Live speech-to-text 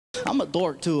I'm a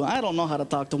dork too. I don't know how to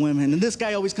talk to women. And this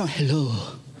guy always comes, hello.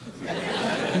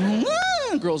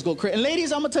 Girls go crazy. And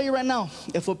ladies, I'm gonna tell you right now,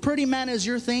 if a pretty man is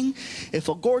your thing, if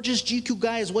a gorgeous GQ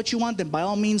guy is what you want, then by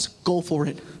all means, go for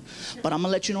it. But I'm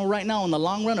gonna let you know right now, in the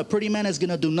long run, a pretty man is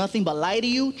gonna do nothing but lie to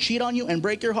you, cheat on you, and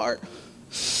break your heart.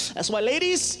 That's why,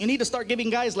 ladies, you need to start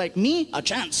giving guys like me a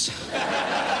chance.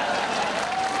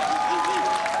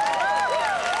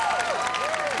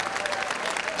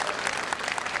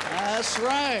 That's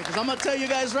right, because I'm gonna tell you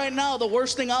guys right now, the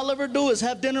worst thing I'll ever do is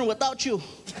have dinner without you.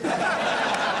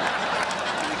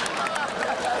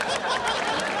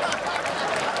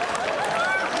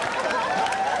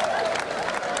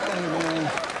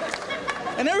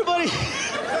 And everybody,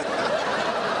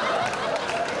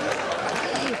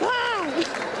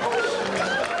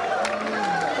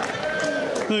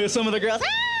 look at some of the girls.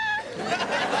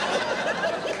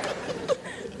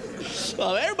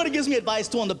 Everybody gives me advice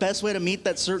too on the best way to meet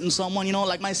that certain someone. You know,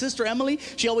 like my sister Emily,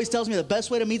 she always tells me the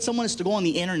best way to meet someone is to go on the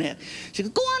internet. She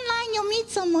goes, go online, you'll meet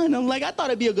someone. I'm like, I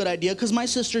thought it'd be a good idea because my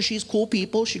sister, she's cool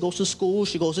people. She goes to school,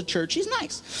 she goes to church, she's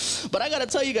nice. But I gotta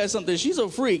tell you guys something, she's a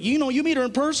freak. You know, you meet her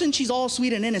in person, she's all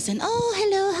sweet and innocent. Oh,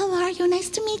 hello, how are you?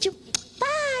 Nice to meet you.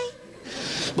 Bye.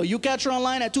 But you catch her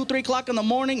online at 2, 3 o'clock in the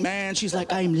morning, man, she's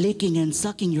like, I'm licking and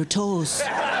sucking your toes.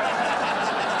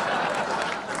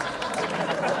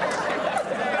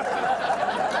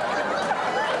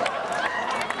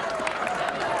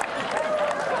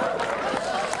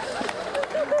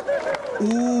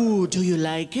 Ooh, do you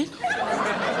like it?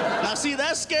 Now see,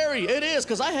 that's scary. It is,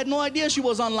 because I had no idea she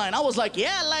was online. I was like,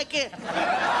 yeah, I like it.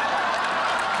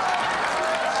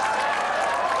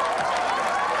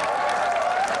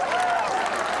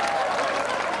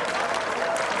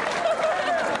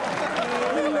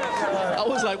 I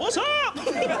was like, what's up?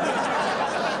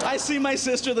 I see my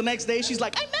sister the next day. She's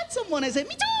like, I met someone. I said,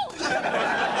 me too.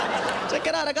 Check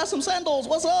it out, I got some sandals.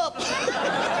 What's up?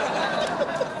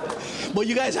 But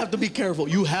you guys have to be careful.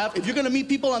 If you're gonna meet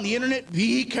people on the internet,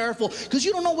 be careful, because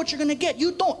you don't know what you're gonna get.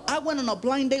 You don't. I went on a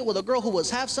blind date with a girl who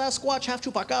was half Sasquatch, half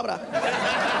Chupacabra.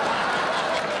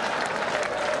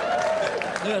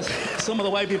 Yes, some of the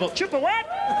white people, Chupa what?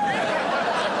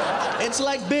 It's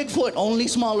like Bigfoot, only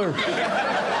smaller.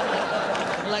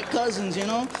 Like cousins, you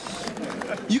know?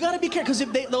 You gotta be careful, because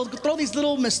if they'll throw these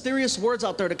little mysterious words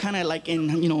out there to kind of like,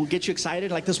 get you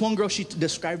excited. Like this one girl, she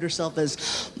described herself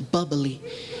as bubbly,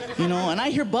 you know? And I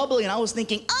hear bubbly, and I was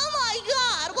thinking, oh my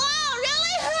God, wow,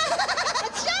 really?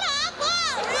 Shut up,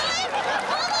 wow, really?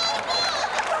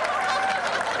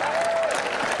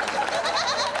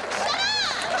 Shut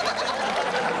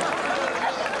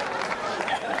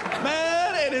up!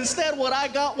 Man, and instead what I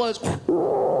got was...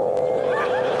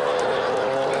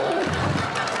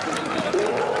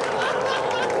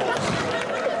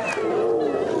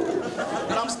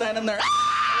 standing there.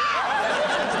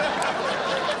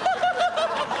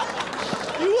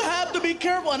 You have to be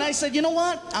careful. And I said, you know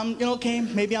what? Okay,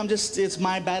 maybe it's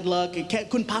my bad luck. It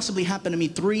couldn't possibly happen to me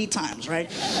 3 times, right?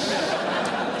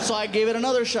 So I gave it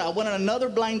another shot. I went on another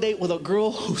blind date with a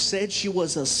girl who said she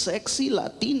was a sexy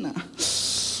Latina.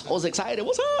 I was excited.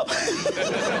 What's up?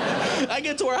 I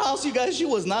get to her house, you guys, she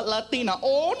was not Latina.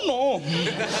 Oh, no.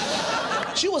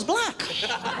 She was black.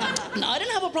 Now, I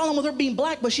didn't have a problem with her being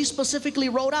black, but she specifically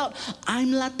wrote out,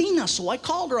 I'm Latina. So I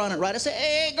called her on it, right? I said,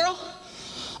 hey, girl,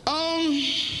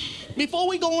 before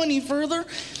we go any further,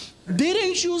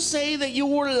 didn't you say that you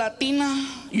were Latina?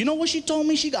 You know what she told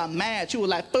me? She got mad. She was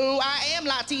like, boo, I am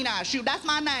Latina. Shoot, that's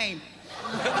my name.